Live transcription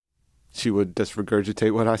she would just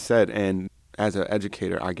regurgitate what I said. And as an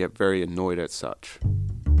educator, I get very annoyed at such.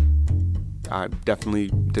 I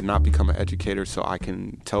definitely did not become an educator so I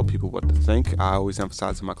can tell people what to think. I always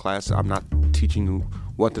emphasize in my class, I'm not teaching you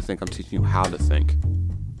what to think, I'm teaching you how to think.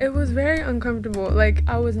 It was very uncomfortable. Like,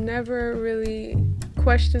 I was never really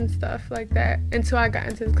questioned stuff like that until I got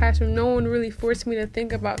into the classroom. No one really forced me to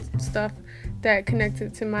think about stuff that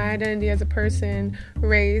connected to my identity as a person,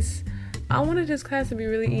 race. I wanted this class to be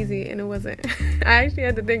really easy, and it wasn't. I actually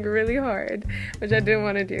had to think really hard, which I didn't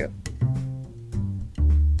want to do.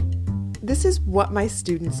 This is What My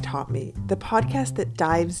Students Taught Me, the podcast that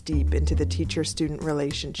dives deep into the teacher-student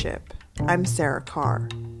relationship. I'm Sarah Carr.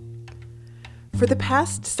 For the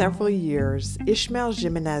past several years, Ismael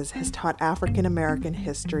Jimenez has taught African American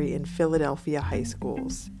history in Philadelphia high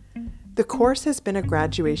schools. The course has been a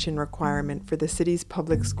graduation requirement for the city's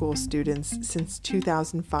public school students since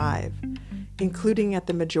 2005, including at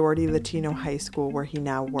the majority Latino high school where he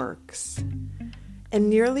now works. And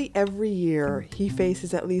nearly every year, he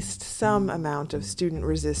faces at least some amount of student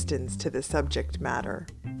resistance to the subject matter.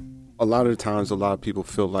 A lot of the times, a lot of people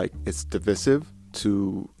feel like it's divisive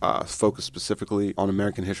to focus specifically on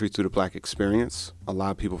American history through the Black experience. A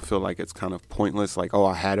lot of people feel like it's kind of pointless, like, oh,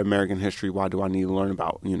 I had American history, why do I need to learn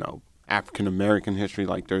about, African American history?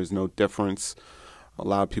 Like, there's no difference. A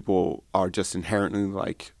lot of people are just inherently,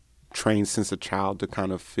 like, trained since a child to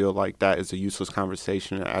kind of feel like that is a useless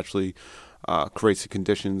conversation. It actually creates the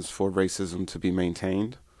conditions for racism to be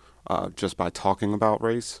maintained just by talking about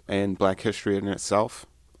race and Black history in itself.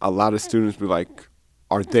 A lot of students be like,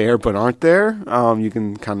 are there but aren't there. You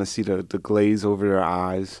can kind of see the glaze over their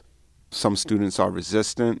eyes. Some students are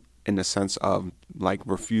resistant in the sense of like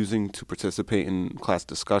refusing to participate in class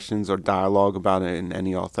discussions or dialogue about it in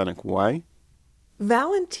any authentic way.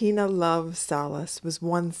 Valentina Love Salas was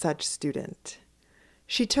one such student.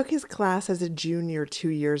 She took his class as a junior 2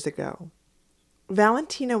 years ago.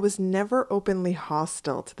 Valentina was never openly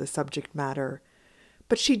hostile to the subject matter,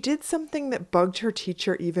 but she did something that bugged her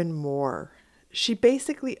teacher even more. She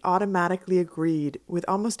basically automatically agreed with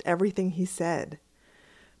almost everything he said,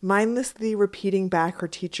 mindlessly repeating back her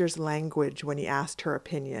teacher's language when he asked her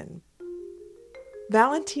opinion.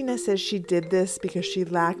 Valentina says she did this because she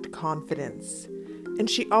lacked confidence, and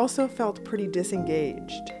she also felt pretty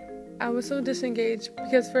disengaged. I was so disengaged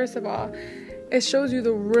because, first of all, it shows you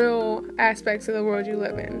the real aspects of the world you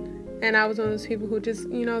live in. And I was one of those people who just,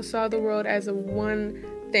 saw the world as a one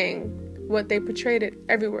thing, what they portrayed it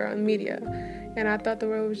everywhere on media. And I thought the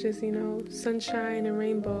world was just, sunshine and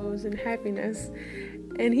rainbows and happiness.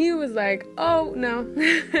 And he was like, oh, no.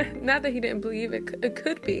 Not that he didn't believe it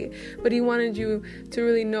could be, but he wanted you to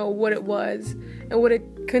really know what it was and what it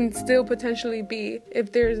can still potentially be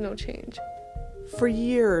if there is no change. For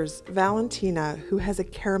years, Valentina, who has a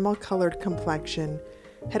caramel-colored complexion,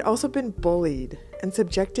 had also been bullied and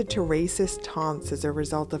subjected to racist taunts as a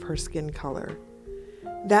result of her skin color.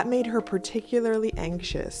 That made her particularly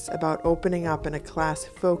anxious about opening up in a class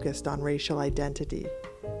focused on racial identity.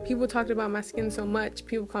 People talked about my skin so much.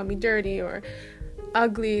 People called me dirty or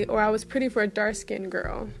ugly, or I was pretty for a dark-skinned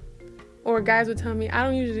girl. Or guys would tell me, I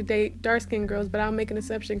don't usually date dark-skinned girls, but I'll make an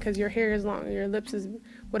exception because your hair is long, your lips is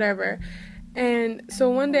whatever. And so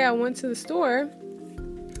one day I went to the store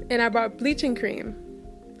and I bought bleaching cream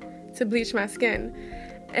to bleach my skin.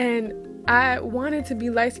 And I wanted to be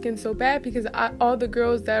light-skinned so bad because all the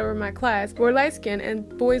girls that were in my class were light-skinned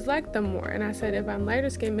and boys liked them more. And I said, if I'm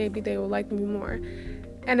lighter-skinned, maybe they will like me more.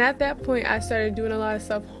 And at that point, I started doing a lot of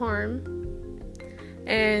self-harm.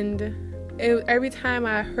 And every time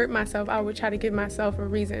I hurt myself, I would try to give myself a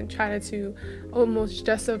reason, try to almost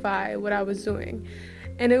justify what I was doing.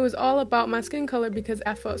 And it was all about my skin color because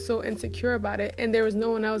I felt so insecure about it. And there was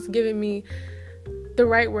no one else giving me the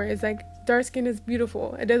right words. Like, dark skin is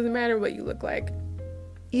beautiful. It doesn't matter what you look like.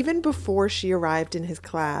 Even before she arrived in his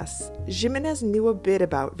class, Jimenez knew a bit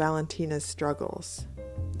about Valentina's struggles.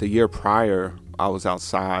 The year prior, I was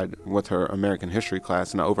outside with her American history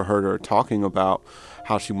class, and I overheard her talking about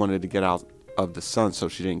how she wanted to get out of the sun so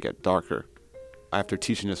she didn't get darker. After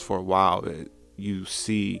teaching this for a while, you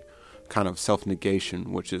see kind of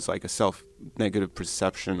self-negation, which is like a self-negative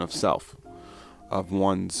perception of self, of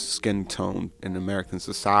one's skin tone in American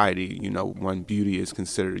society. One beauty is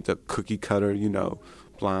considered the cookie cutter,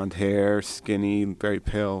 blonde hair, skinny, very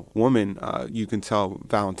pale woman. You can tell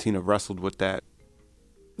Valentina wrestled with that.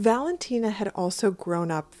 Valentina had also grown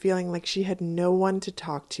up feeling like she had no one to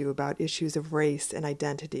talk to about issues of race and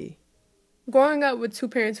identity. Growing up with two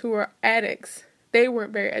parents who were addicts they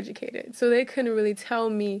weren't very educated, so they couldn't really tell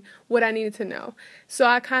me what I needed to know. So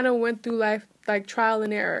I kind of went through life like trial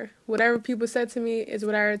and error. Whatever people said to me is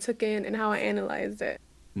what I took in and how I analyzed it.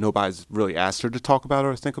 Nobody's really asked her to talk about it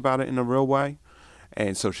or think about it in a real way.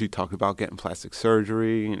 And so she talked about getting plastic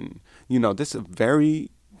surgery and, this is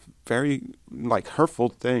very, very, like, hurtful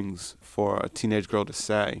things for a teenage girl to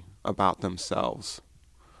say about themselves.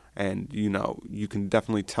 And, you can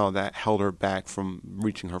definitely tell that held her back from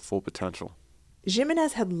reaching her full potential.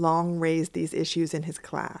 Jimenez had long raised these issues in his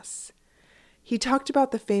class. He talked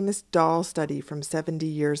about the famous doll study from 70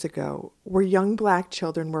 years ago, where young black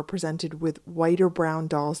children were presented with white or brown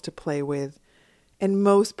dolls to play with, and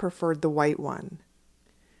most preferred the white one.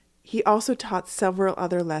 He also taught several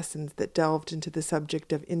other lessons that delved into the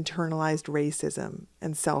subject of internalized racism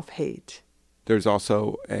and self-hate. There's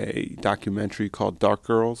also a documentary called Dark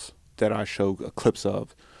Girls that I show clips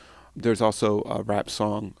of. There's also a rap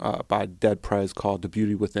song by Dead Prez called The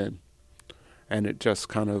Beauty Within. And it just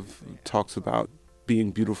kind of talks about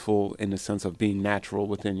being beautiful in the sense of being natural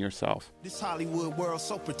within yourself. This Hollywood world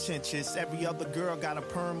so pretentious. Every other girl got a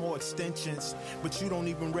perm or extensions, but you don't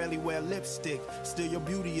even really wear lipstick. Still, your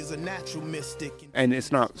beauty is a natural mystic. And it's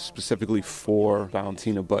not specifically for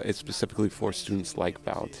Valentina, but it's specifically for students like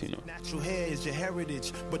Valentina. Natural hair is your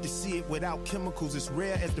heritage, but to see it without chemicals is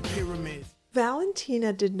rare as the pyramids.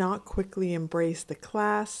 Valentina did not quickly embrace the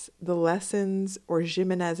class, the lessons, or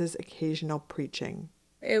Jimenez's occasional preaching.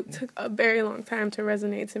 It took a very long time to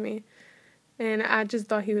resonate to me. And I just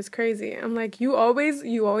thought he was crazy. I'm like, you always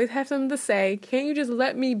have something to say. Can't you just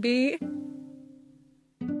let me be?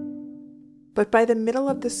 But by the middle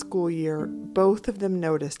of the school year, both of them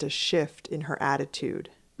noticed a shift in her attitude.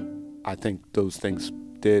 I think those things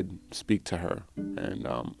did speak to her and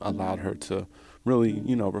allowed her to really,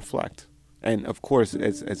 reflect. And of course,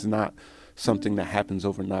 it's not something that happens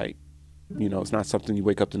overnight. It's not something you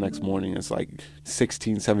wake up the next morning. It's like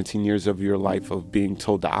 16, 17 years of your life of being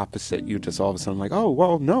told the opposite. You're just all of a sudden like, oh,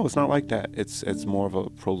 well, no, it's not like that. It's more of a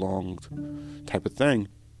prolonged type of thing.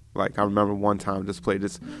 Like, I remember one time, just played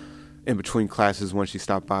this in between classes when she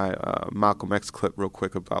stopped by, Malcolm X clip real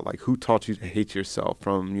quick about, like, who taught you to hate yourself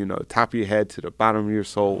from, the top of your head to the bottom of your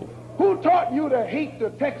soul? Who taught you to hate the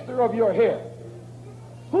texture of your hair?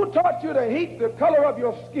 Who taught you to hate the color of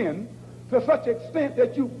your skin to such extent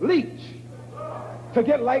that you bleach to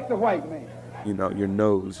get like the white man? Your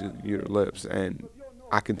nose, your lips. And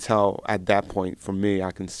I can tell at that point, for me,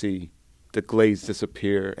 I can see the glaze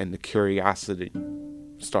disappear and the curiosity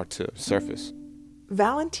start to surface.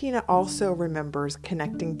 Valentina also remembers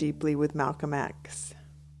connecting deeply with Malcolm X.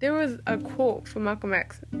 There was a quote from Malcolm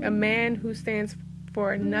X, "A man who stands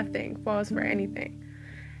for nothing falls for anything."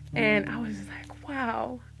 And I was like,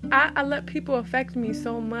 wow, I let people affect me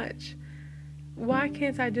so much. Why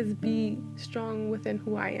can't I just be strong within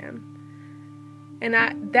who I am? And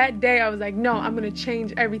that day I was like, no, I'm going to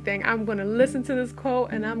change everything. I'm going to listen to this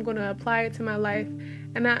quote and I'm going to apply it to my life.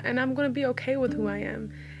 And I'm going to be okay with who I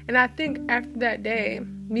am. And I think after that day,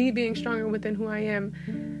 me being stronger within who I am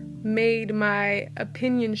made my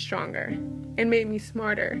opinion stronger and made me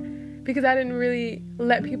smarter, because I didn't really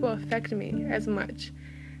let people affect me as much.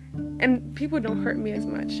 And people don't hurt me as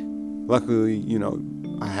much. Luckily,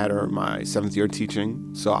 I had her in my 7th year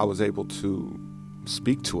teaching, so I was able to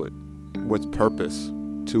speak to it with purpose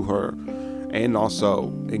to her and also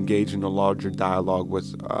engage in a larger dialogue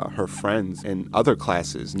with her friends in other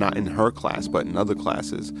classes, not in her class, but in other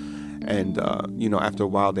classes. And, after a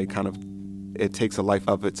while, it takes a life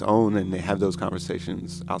of its own, and they have those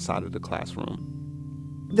conversations outside of the classroom.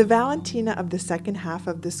 The Valentina of the second half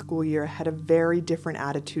of the school year had a very different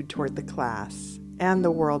attitude toward the class and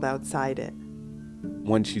the world outside it.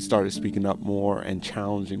 When she started speaking up more and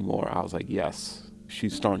challenging more, I was like, yes,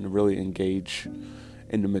 she's starting to really engage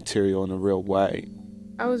in the material in a real way.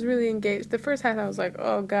 I was really engaged. The first half, I was like,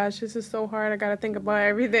 oh gosh, this is so hard. I got to think about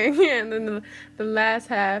everything. And then the last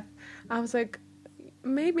half, I was like,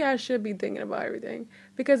 maybe I should be thinking about everything,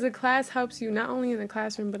 because the class helps you not only in the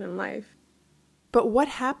classroom, but in life. But what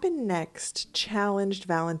happened next challenged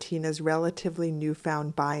Valentina's relatively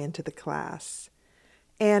newfound buy-in to the class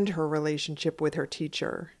and her relationship with her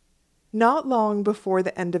teacher. Not long before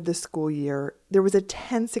the end of the school year, there was a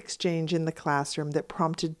tense exchange in the classroom that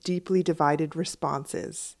prompted deeply divided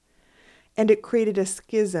responses, and it created a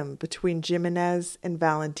schism between Jimenez and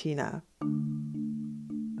Valentina.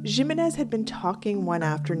 Jimenez had been talking one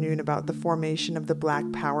afternoon about the formation of the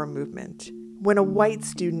Black Power movement when a white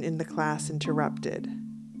student in the class interrupted.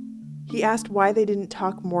 He asked why they didn't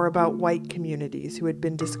talk more about white communities who had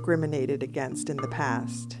been discriminated against in the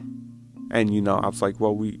past. And, I was like,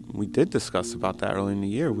 well, we did discuss about that early in the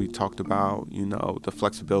year. We talked about, the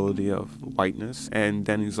flexibility of whiteness. And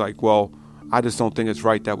then he's like, well, I just don't think it's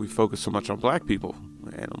right that we focus so much on black people.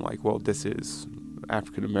 And I'm like, well, this is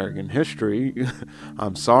African American history.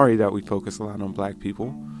 I'm sorry that we focus a lot on black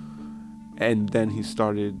people. And then he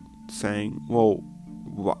started saying, well,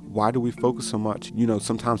 why do we focus so much?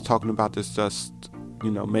 Sometimes talking about this just,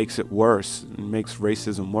 makes it worse and makes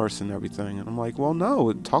racism worse and everything. And I'm like, well,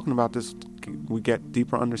 no, talking about this, we get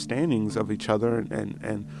deeper understandings of each other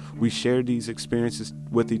and we share these experiences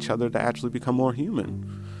with each other to actually become more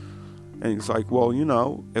human. And he's like, well,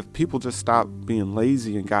 if people just stopped being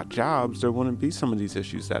lazy and got jobs, there wouldn't be some of these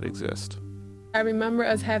issues that exist. I remember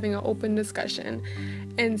us having an open discussion,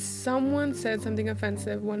 and someone said something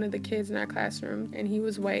offensive, one of the kids in our classroom, and he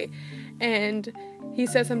was white, and he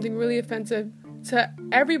said something really offensive to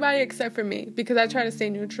everybody except for me, because I try to stay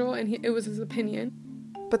neutral, and it was his opinion.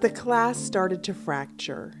 But the class started to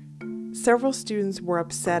fracture. Several students were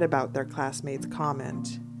upset about their classmate's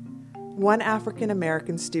comment. One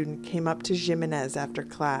African-American student came up to Jimenez after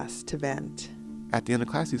class to vent. At the end of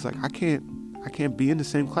class, he's like, I can't be in the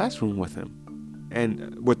same classroom with him.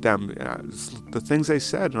 And with them, the things they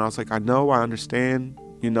said, and I was like, I know, I understand,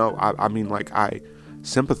 I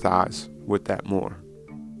sympathize with that more.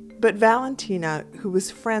 But Valentina, who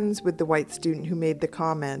was friends with the white student who made the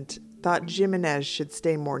comment, thought Jimenez should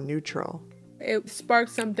stay more neutral. It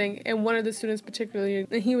sparked something in one of the students particularly,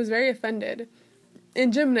 and he was very offended.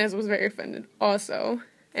 And Jimenez was very offended also.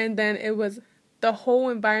 And then the whole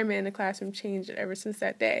environment in the classroom changed ever since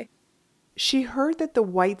that day. She heard that the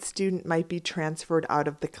white student might be transferred out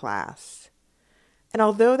of the class. And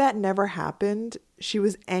although that never happened, she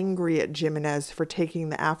was angry at Jimenez for taking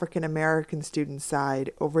the African-American student's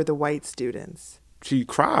side over the white students. She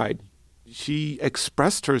cried. She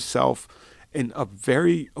expressed herself in a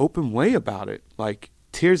very open way about it, like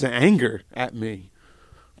tears of anger at me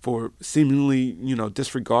for seemingly,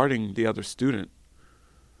 disregarding the other student.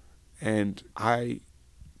 And I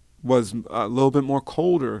was a little bit more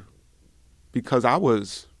colder because I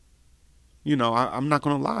was, I'm not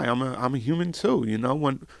going to lie. I'm a human too.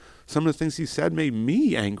 When some of the things he said made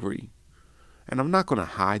me angry, and I'm not going to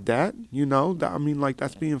hide that.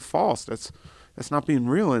 That's being false. That's not being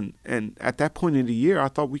real. And at that point in the year, I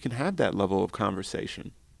thought we can have that level of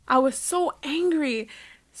conversation. I was so angry.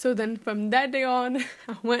 So then from that day on,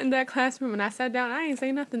 I went in that classroom and I sat down. I didn't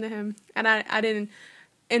say nothing to him. And I didn't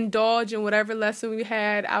indulge in whatever lesson we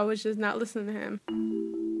had. I was just not listening to him.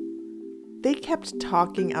 They kept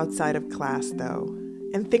talking outside of class, though,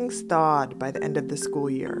 and things thawed by the end of the school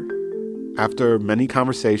year. After many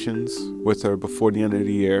conversations with her before the end of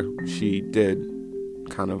the year, she did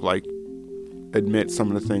kind of admit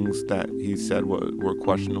some of the things that he said were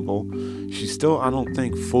questionable. She still, I don't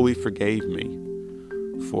think, fully forgave me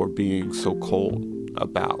for being so cold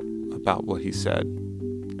about what he said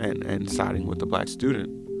and siding with the black student.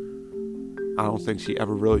 I don't think she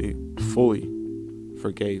ever really fully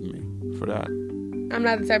forgave me for that. I'm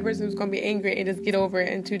not the type of person who's going to be angry and just get over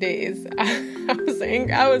it in 2 days.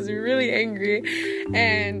 I was really angry,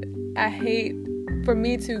 and I hate for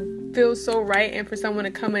me to feel so right and for someone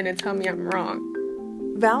to come in and tell me I'm wrong.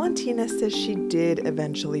 Valentina says she did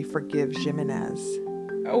eventually forgive Jimenez.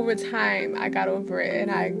 Over time, I got over it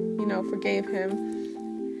and I, forgave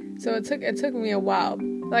him. So it took me a while.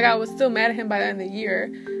 I was still mad at him by the end of the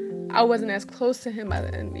year. I wasn't as close to him by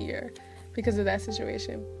the end of the year because of that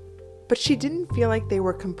situation. But she didn't feel like they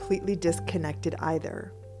were completely disconnected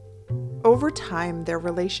either. Over time, their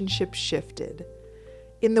relationship shifted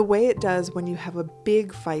in the way it does when you have a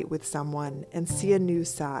big fight with someone and see a new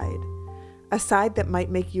side, a side that might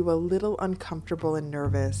make you a little uncomfortable and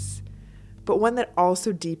nervous, but one that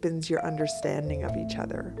also deepens your understanding of each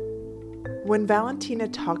other. When Valentina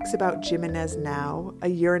talks about Jimenez now, a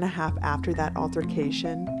year and a half after that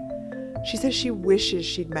altercation, she says she wishes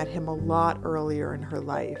she'd met him a lot earlier in her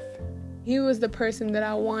life. He was the person that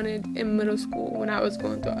I wanted in middle school when I was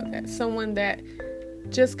going through all that. Someone that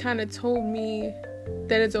just kind of told me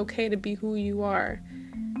that it's okay to be who you are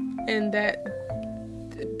and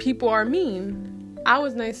that people are mean. I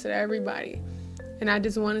was nice to everybody, and I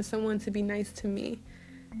just wanted someone to be nice to me.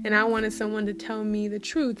 And I wanted someone to tell me the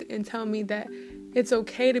truth and tell me that it's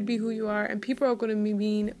okay to be who you are, and people are going to be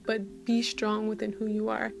mean, but be strong within who you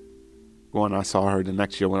are. When I saw her the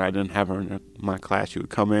next year, when I didn't have her in my class, she would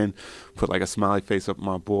come in, put a smiley face up on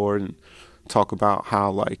my board and talk about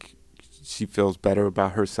how she feels better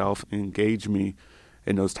about herself and engage me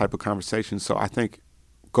in those type of conversations. So I think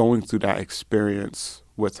going through that experience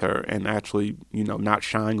with her and actually, not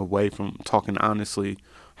shying away from talking honestly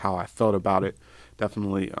how I felt about it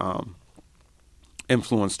definitely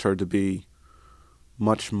influenced her to be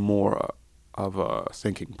much more of a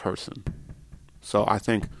thinking person. So I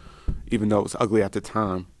think, even though it was ugly at the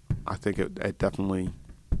time, I think it definitely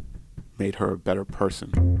made her a better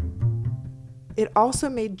person. It also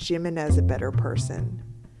made Jimenez a better person.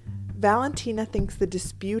 Valentina thinks the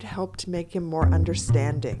dispute helped make him more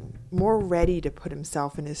understanding, more ready to put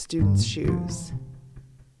himself in his students' shoes.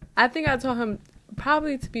 I think I told him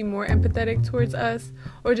probably to be more empathetic towards us,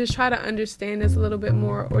 or just try to understand us a little bit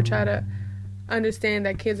more, or try to understand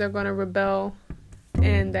that kids are going to rebel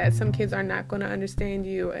and that some kids are not going to understand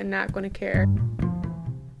you and not going to care.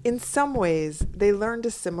 In some ways, they learned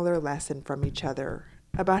a similar lesson from each other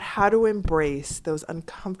about how to embrace those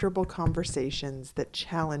uncomfortable conversations that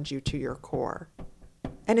challenge you to your core.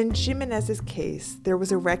 And in Jimenez's case, there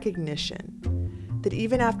was a recognition that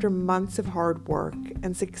even after months of hard work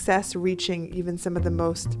and success reaching even some of the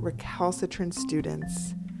most recalcitrant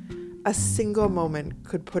students, a single moment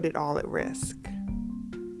could put it all at risk.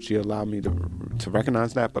 She allowed me to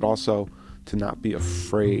recognize that, but also to not be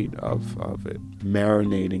afraid of it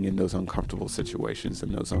marinating in those uncomfortable situations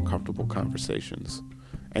and those uncomfortable conversations.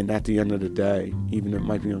 And at the end of the day, even if it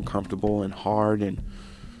might be uncomfortable and hard and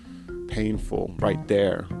painful right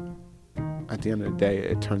there, at the end of the day,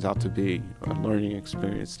 it turns out to be a learning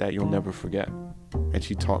experience that you'll never forget. And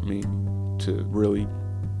she taught me to really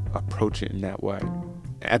approach it in that way.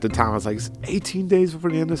 At the time, I was like, it's 18 days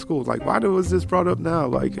before the end of school. Like, why was this brought up now?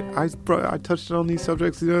 Like, I touched on these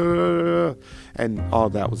subjects, and all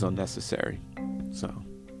that was unnecessary. So,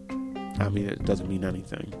 I mean, it doesn't mean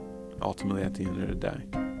anything, ultimately, at the end of the day.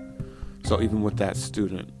 So even with that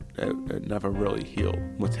student, it never really healed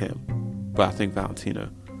with him. But I think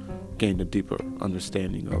Valentina gained a deeper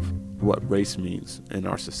understanding of what race means in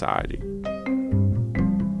our society.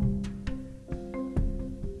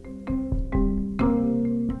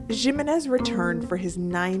 Jimenez returned for his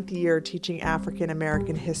 9th year teaching African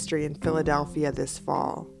American history in Philadelphia this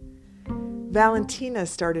fall. Valentina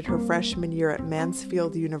started her freshman year at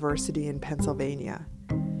Mansfield University in Pennsylvania.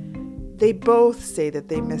 They both say that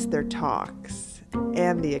they miss their talks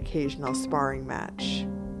and the occasional sparring match.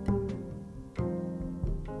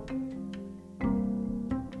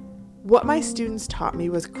 What My Students Taught Me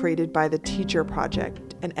was created by the Teacher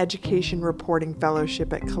Project, an education reporting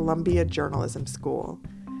fellowship at Columbia Journalism School.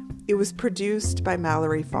 It was produced by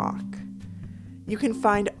Mallory Falk. You can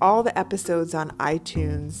find all the episodes on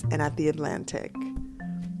iTunes and at The Atlantic.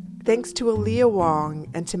 Thanks to Aaliyah Wong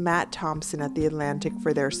and to Matt Thompson at The Atlantic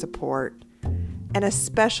for their support. And a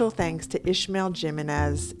special thanks to Ismael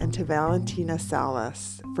Jimenez and to Valentina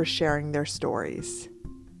Salas for sharing their stories.